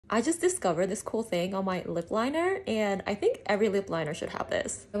I just discovered this cool thing on my lip liner, and I think every lip liner should have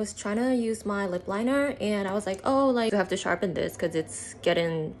this. I was trying to use my lip liner and I was like, oh, like, I have to sharpen this because it's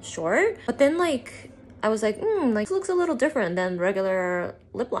getting short. But then like, I was like, like, this looks a little different than regular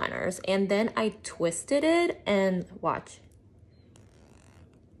lip liners. And then I twisted it and watch.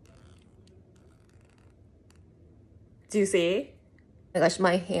 Do you see? Oh my gosh,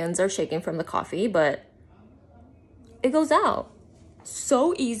 my hands are shaking from the coffee, but it goes out.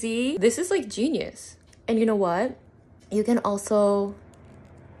 So easy. This is like genius. And you know what? You can also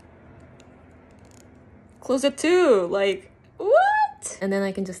close it too. Like, what? And then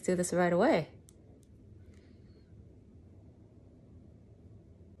I can just do this right away.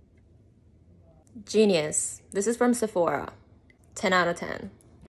 Genius. This is from Sephora. 10 out of 10.